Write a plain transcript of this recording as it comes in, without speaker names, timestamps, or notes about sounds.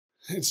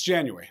It's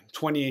January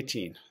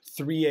 2018,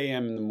 3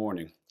 a.m. in the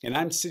morning, and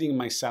I'm sitting in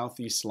my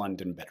southeast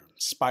London bedroom,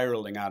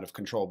 spiraling out of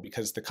control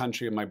because the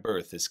country of my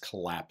birth is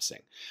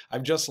collapsing.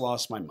 I've just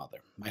lost my mother.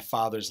 My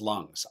father's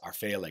lungs are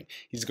failing.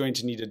 He's going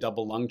to need a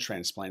double lung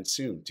transplant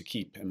soon to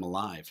keep him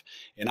alive.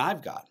 And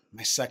I've got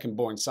my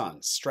second-born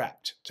son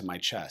strapped to my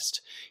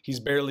chest.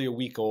 He's barely a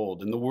week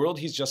old, and the world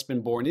he's just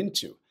been born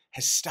into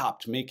has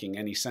stopped making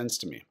any sense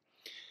to me.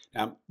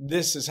 Now,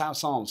 this is how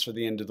Psalms for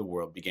the End of the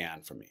World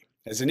began for me,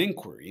 as an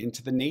inquiry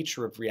into the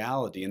nature of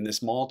reality in this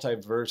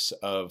multiverse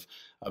of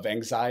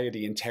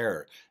anxiety and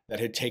terror that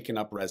had taken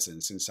up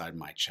residence inside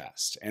my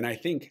chest, and I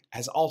think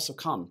has also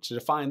come to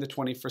define the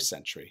 21st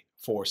century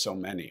for so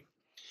many.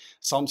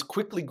 Psalms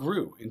quickly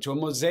grew into a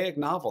mosaic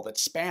novel that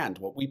spanned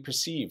what we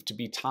perceive to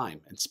be time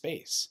and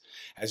space.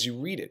 As you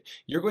read it,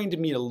 you're going to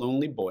meet a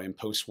lonely boy in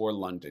post-war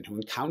London who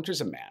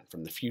encounters a man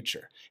from the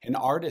future, an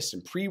artist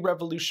in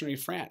pre-revolutionary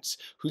France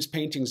whose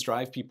paintings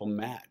drive people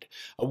mad,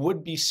 a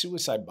would-be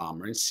suicide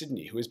bomber in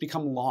Sydney who has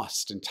become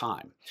lost in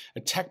time, a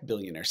tech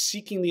billionaire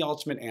seeking the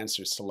ultimate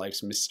answers to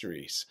life's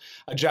mysteries,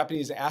 a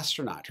Japanese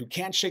astronaut who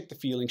can't shake the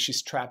feeling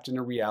she's trapped in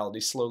a reality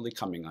slowly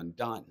coming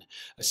undone,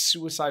 a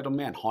suicidal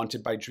man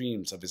haunted by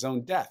dreams of his own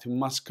death who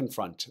must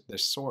confront their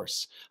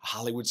source, a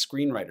Hollywood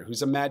screenwriter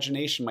whose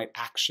imagination might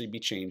actually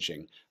be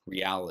changing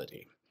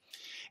reality.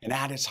 And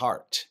at its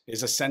heart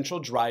is a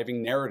central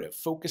driving narrative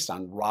focused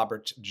on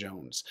Robert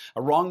Jones,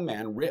 a wrong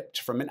man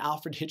ripped from an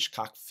Alfred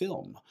Hitchcock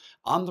film,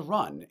 on the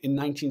run in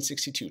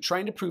 1962,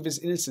 trying to prove his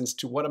innocence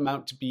to what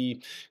amount to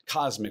be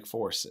cosmic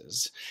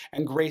forces,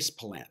 and Grace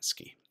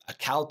Polanski, a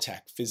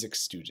Caltech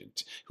physics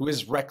student who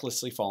has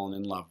recklessly fallen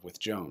in love with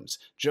Jones.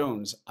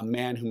 Jones, a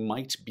man who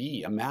might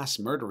be a mass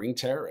murdering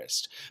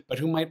terrorist, but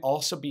who might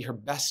also be her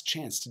best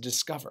chance to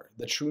discover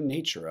the true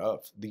nature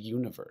of the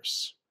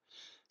universe.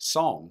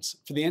 Psalms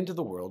for the End of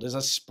the World is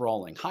a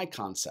sprawling,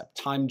 high-concept,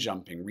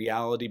 time-jumping,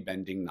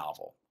 reality-bending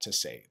novel, to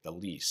say the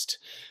least,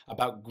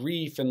 about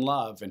grief and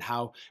love and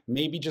how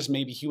maybe, just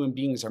maybe, human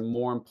beings are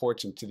more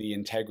important to the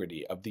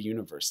integrity of the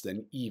universe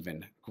than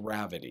even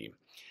gravity.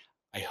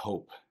 I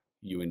hope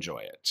you enjoy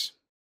it.